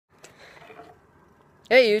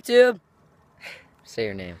Hey YouTube! Say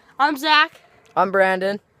your name. I'm Zach. I'm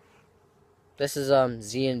Brandon. This is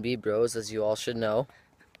Z&B Bros, as you all should know.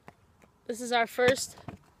 This is our first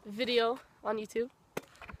video on YouTube.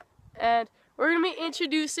 And we're going to be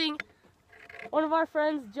introducing one of our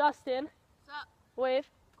friends, Justin. What's up? Wave.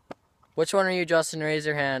 Which one are you, Justin? Raise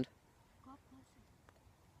your hand.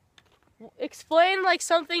 Explain like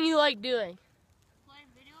something you like doing. Playing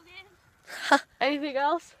video games? Anything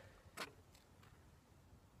else?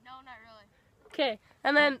 No, not really. Okay,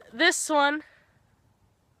 and then this one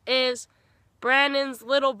is Brandon's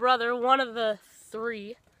little brother, one of the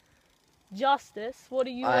three. Justice, what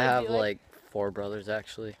do you I like have doing? like 4 brothers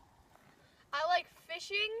actually. I like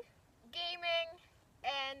fishing, gaming,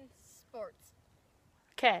 and sports.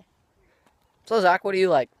 Okay, So Zach, what do you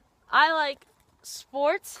like? I like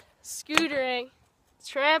sports, scootering,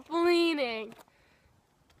 trampolining,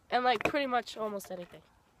 and like pretty much almost anything.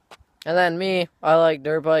 And then me, I like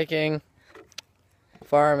dirt biking,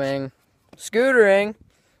 farming, scootering,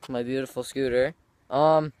 my beautiful scooter.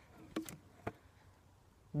 Don't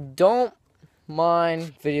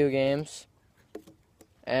mind video games,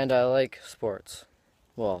 and I like sports.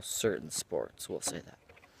 Well, certain sports, we'll say that.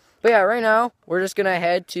 But yeah, right now, we're just gonna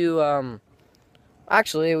head to,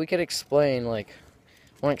 actually, we could explain, like,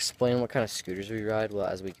 want to explain what kind of scooters we ride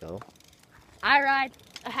as we go? I ride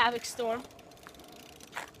a Havoc Storm.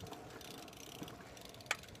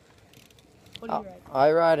 What do you ride?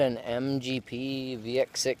 I ride an MGP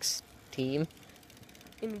VX6 Team.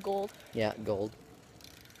 In gold. Yeah, gold.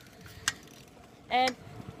 And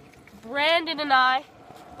Brandon and I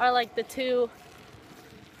are like the two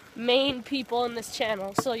main people in this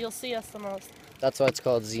channel, so you'll see us the most. That's why it's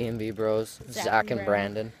called Z&B Bros. Zach and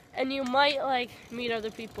Brandon. And you might like meet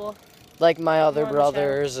other people. Like my other On the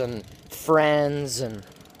brothers and friends and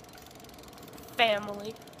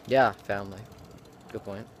Family. yeah, family. Good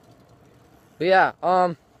point. But yeah,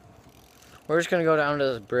 we're just gonna go down to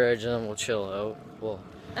this bridge and then we'll chill out.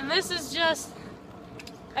 And this is just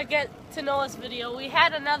a get to know us video. We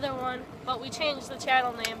had another one, but we changed the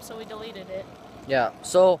channel name, so we deleted it. Yeah,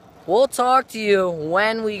 so we'll talk to you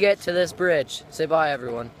when we get to this bridge. Say bye,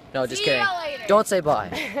 everyone. No, just kidding. See you later. Don't say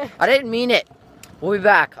bye. I didn't mean it. We'll be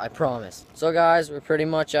back, I promise. So guys, we're pretty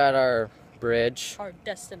much at our bridge. Our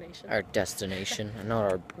destination. Our destination, and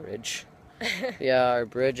not our bridge. Yeah, our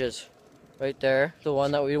bridge is right there. The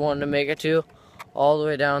one that we wanted to make it to. All the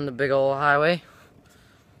way down the big old highway.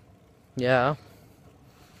 Yeah.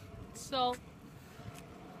 So,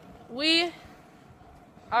 we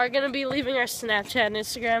are going to be leaving our Snapchat and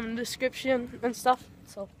Instagram in the description and stuff.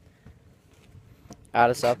 So, Add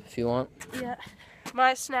us up if you want. yeah.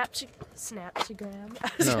 My Snapchagram.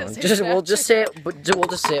 No, we'll just say it, but we'll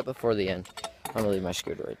just say it before the end. I'm gonna leave my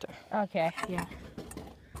scooter right there. Okay, yeah.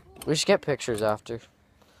 We should get pictures after.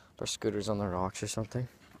 Our scooters on the rocks or something.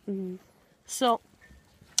 Mm-hmm. So,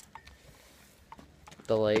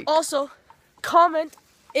 The lake. also, comment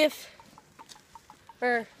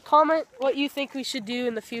what you think we should do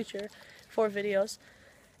in the future for videos.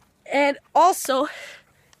 And also,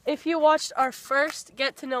 if you watched our first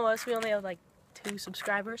Get to Know Us, we only have like 2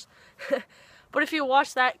 subscribers. But if you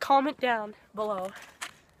watched that, comment down below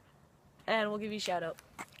and we'll give you a shout out.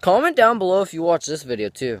 Comment down below if you watch this video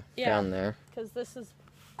too. Yeah. Down there. Because this is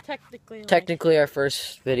technically Technically our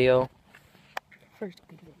first video. first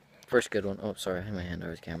good one. First good one. Oh, sorry, I had my hand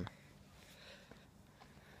over the camera.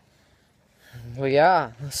 Well,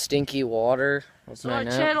 yeah, stinky water. So our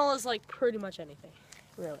channel is like pretty much anything,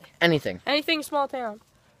 really. Anything Anything small town.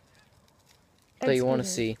 that you want to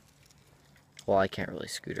see. Well, I can't really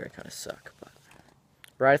scooter. I kind of suck, but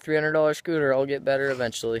ride a $300 scooter. I'll get better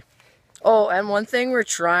eventually. Oh, and one thing we're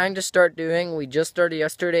trying to start doing, we just started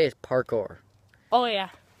yesterday, is parkour. Oh yeah.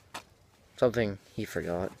 Something he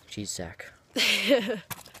forgot. Jeez, Zach.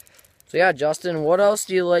 So yeah, Justin, what else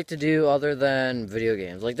do you like to do other than video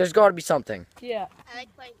games? Like, there's got to be something. Yeah. I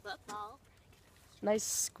like playing football. Nice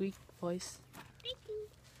squeak voice. Thank you.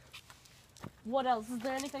 What else? Is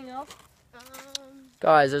there anything else?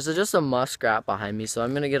 Guys, there's just a muskrat behind me, so I'm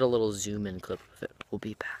going to get a little zoom-in clip of it. We'll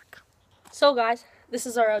be back. So guys, this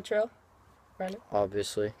is our outro. Brandon?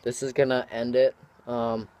 Obviously. This is going to end it.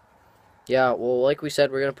 Yeah, well, like we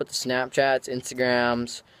said, we're going to put the Snapchats,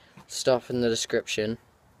 Instagrams, stuff in the description.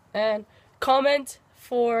 And comment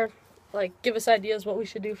for, like, give us ideas what we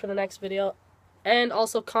should do for the next video. And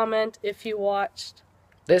also comment if you watched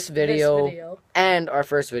This video, this video. and our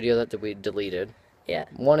first video that we deleted. Yeah.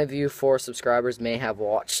 One of you 4 subscribers may have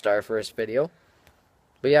watched our first video.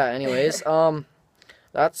 But yeah, anyways,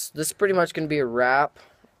 this is pretty much going to be a wrap.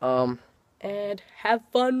 And have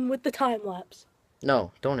fun with the time lapse.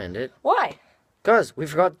 No, don't end it. Why? Guys, we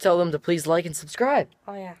forgot to tell them to please like and subscribe.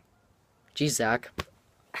 Oh yeah. Geez, Zach.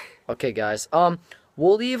 Okay, guys.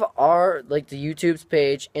 We'll leave our the YouTube's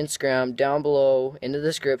page, Instagram down below in the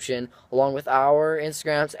description, along with our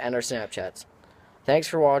Instagrams and our Snapchats. Thanks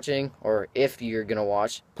for watching, or if you're gonna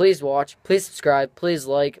watch, please subscribe, please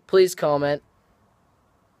like, please comment.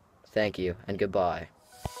 Thank you, and goodbye.